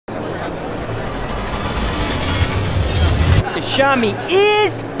Kashami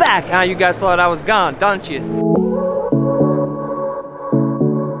is back. Ah, you guys thought I was gone, don't you?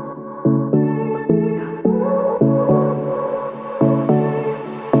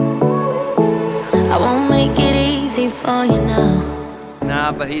 I won't make it easy for you now.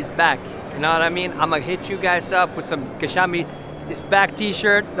 Nah, but he's back. You know what I mean? I'm gonna hit you guys up with some Kashami is back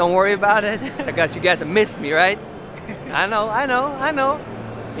t-shirt. Don't worry about it. I guess you guys have missed me, right? I know.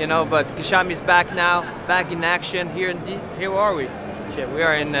 You know, but Kashami's back now, back in action here here are we? Shit, we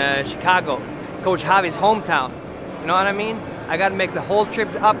are in Chicago, Coach Javi's hometown. You know what I mean? I gotta make the whole trip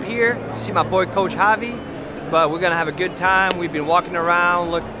up here to see my boy Coach Javi, but we're gonna have a good time. We've been walking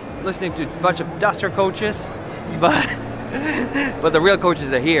around, listening to a bunch of duster coaches, but the real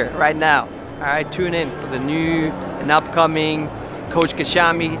coaches are here right now. All right, tune in for the new and upcoming Coach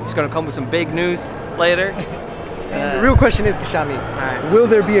Kashami. He's gonna come with some big news later. And the real question is, Kashami, will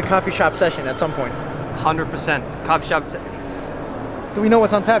there be a coffee shop session at some point? 100% coffee shop. Do we know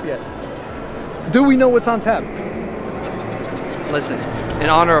what's on tap yet? Do we know what's on tap? Listen, in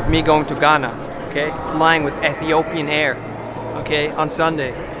honor of me going to Ghana, okay, flying with Ethiopian Air, okay, on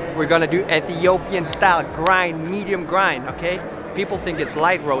Sunday, we're gonna do Ethiopian style grind, medium grind, okay? People think it's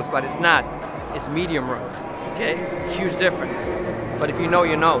light roast, but it's not. It's medium roast, okay? Huge difference. But if you know,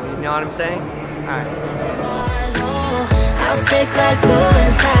 you know. You know what I'm saying? All right. I'll stick like glue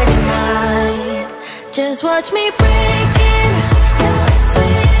inside your mind. Just watch me break it. You're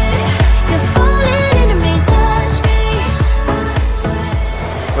sweet. You're falling into me, touch me. I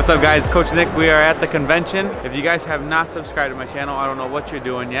swear. What's up, guys? Coach Nick. We are at the convention. If you guys have not subscribed to my channel, I don't know what you're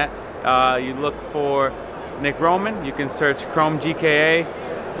doing yet. You look for Nick Roman. You can search Chrome GKA.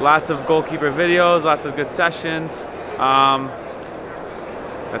 Lots of goalkeeper videos, lots of good sessions.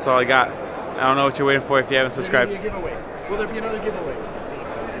 That's all I got. I don't know what you're waiting for if you haven't subscribed. Will there be another giveaway?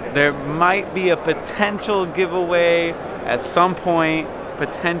 There might be a potential giveaway at some point,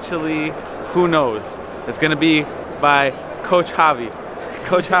 potentially, who knows. It's gonna be by Coach Javi.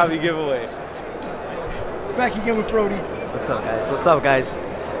 Coach Javi giveaway. Back again with Frody. What's up, guys? What's up, guys?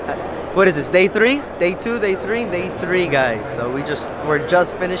 What is this? Day 3? Day 2? Day 3? Day 3, guys. So we're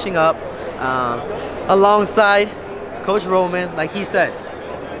just finishing up alongside Coach Roman. Like he said,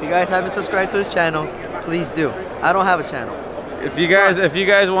 if you guys haven't subscribed to his channel, please do. I don't have a channel. If you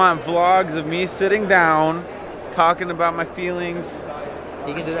guys want vlogs of me sitting down, talking about my feelings,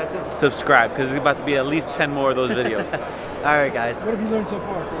 you can do that too. Subscribe, because there's about to be at least 10 more of those videos. All right, guys. What have you learned so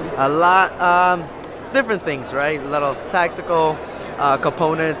far, Frody? A lot, different things, right? A little tactical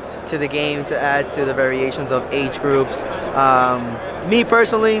components to the game to add to the variations of age groups. Me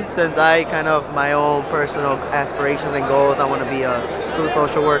personally, since I kind of my own personal aspirations and goals, I want to be a school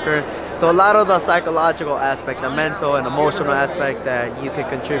social worker. So a lot of the psychological aspect, the mental and emotional aspect that you can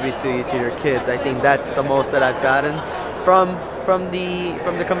contribute to your kids, I think that's the most that I've gotten from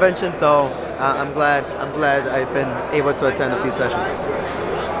the convention. So I'm glad I've been able to attend a few sessions. Say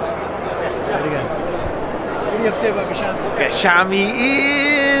it again. What do you have to say about Kashami? Kashami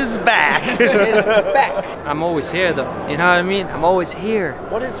is back. Is back. I'm always here, though. You know what I mean? I'm always here.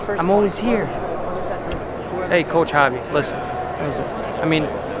 What is first? I'm always here. Hey, Coach Javi, listen. I mean,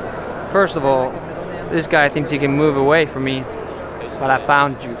 first of all, this guy thinks he can move away from me, but I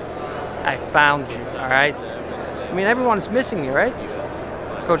found you. I found you, all right? I mean, everyone is missing me, right?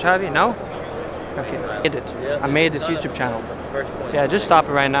 Coach Javi, no? Okay, I made this YouTube channel. Yeah, just stop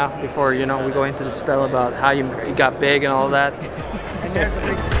it right now before, you know, we go into the spell about how you got big and all that. And there's a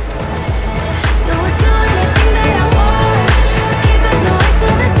big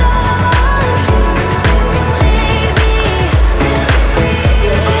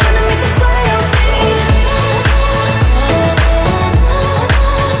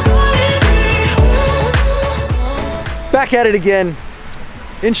Back at it again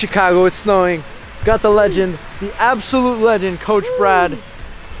in Chicago. It's snowing. Got the legend, the absolute legend, Coach Brad.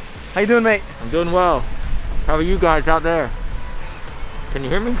 How you doing, mate? I'm doing well. How are you guys out there? Can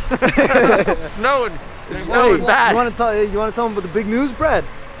you hear me? It's snowing. It's snowing bad. You want to tell them about the big news, Brad?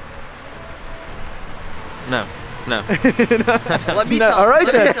 No. Let me tell. All right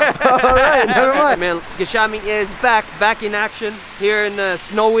then. All right, never mind. Man, Kashami is back in action here in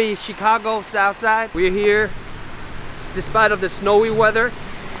snowy Chicago, South Side. We're here, despite of the snowy weather.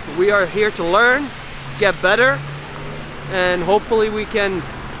 We are here to learn, get better, and hopefully we can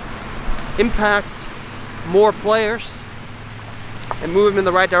impact more players and move them in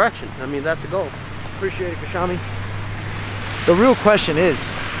the right direction. I mean, that's the goal. Appreciate it, Kashami. The real question is,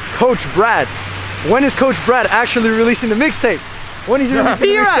 Coach Brad, when is Coach Brad actually releasing the mixtape? When is he releasing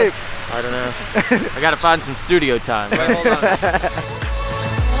the mixtape? I don't know. I gotta find some studio time. Wait, hold on.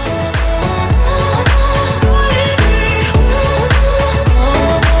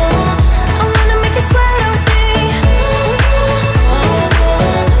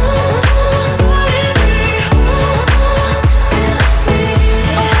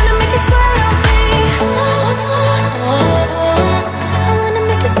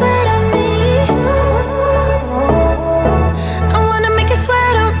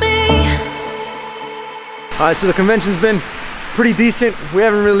 So the convention's been pretty decent. We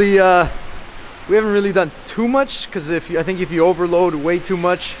haven't really done too much because I think if you overload way too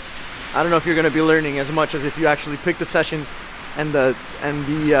much, I don't know if you're going to be learning as much as if you actually pick the sessions and the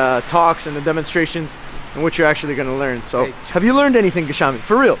talks and the demonstrations and what you're actually going to learn. So have you learned anything, Geshami?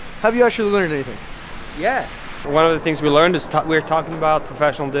 For real, have you actually learned anything? Yeah. One of the things we learned is we were talking about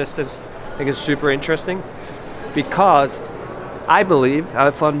professional distance. I think it's super interesting because I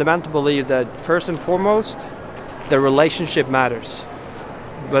fundamentally believe that first and foremost, the relationship matters.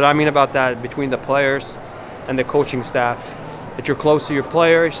 But I mean about that between the players and the coaching staff. That you're close to your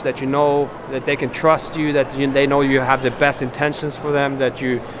players, that you know that they can trust you, that they know you have the best intentions for them, that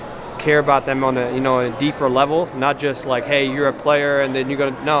you care about them on a deeper level, not just like, hey, you're a player and then you're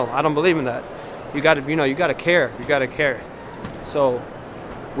gonna. No, I don't believe in that. You got to care. You got to care. So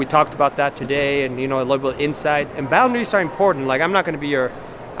we talked about that today, and a little bit of insight. And boundaries are important. Like I'm not going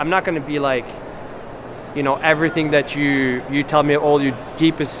to be like, everything that you tell me, all your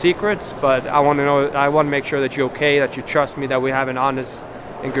deepest secrets, but I want to make sure that you're okay, that you trust me, that we have an honest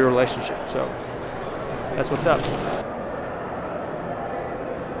and good relationship. So that's what's up.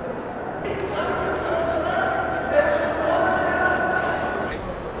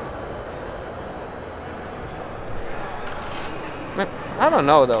 I don't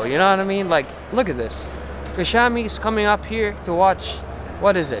know though, you know what I mean? Like, look at this. Geshami's coming up here to watch,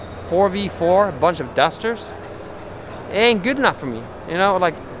 what is it? 4v4, a bunch of dusters. It ain't good enough for me,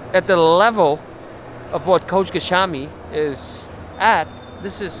 like at the level of what Coach Geshami is at,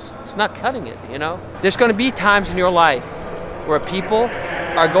 it's not cutting it, There's going to be times in your life where people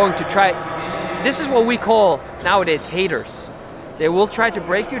are going to try, this is what we call nowadays haters. They will try to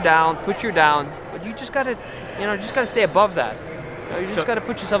break you down, put you down, but you just got to stay above that. You just got to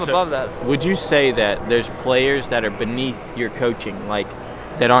put yourself above that. Would you say that there's players that are beneath your coaching, like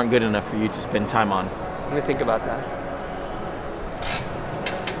that aren't good enough for you to spend time on? Let me think about that.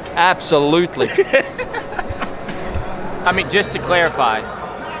 Absolutely. I mean, just to clarify,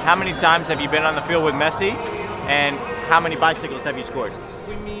 how many times have you been on the field with Messi, and how many bicycles have you scored?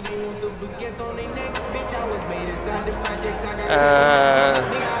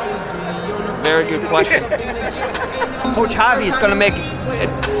 Very good question. Coach Javi is gonna make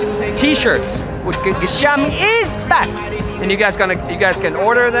T-shirts with Geshami is back, and you guys can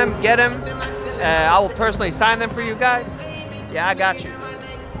order them, get them. I will personally sign them for you guys. Yeah, I got you.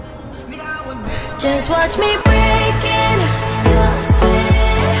 Just watch me breaking your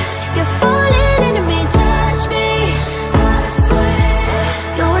sweat. You're falling into me, touch me. I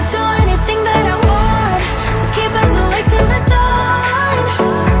swear you would do anything that I want, so keep us awake till the dawn.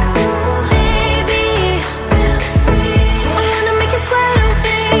 Baby, feel free. I wanna make you sweat on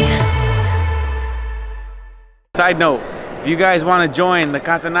me. Side note, if you guys want to join the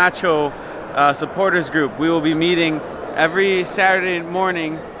Catenaccio supporters group, we will be meeting every Saturday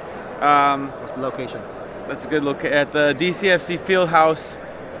morning. What's the location? That's a good look at the DCFC Fieldhouse.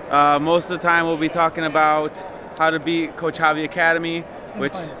 Most of the time we'll be talking about how to beat Coach Javi Academy,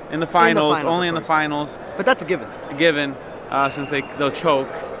 which in the finals, only in the finals. But that's a given. A given, since they'll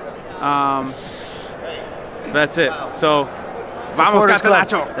choke. That's it. So, vamos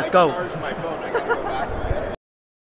Catenaccio. Let's go.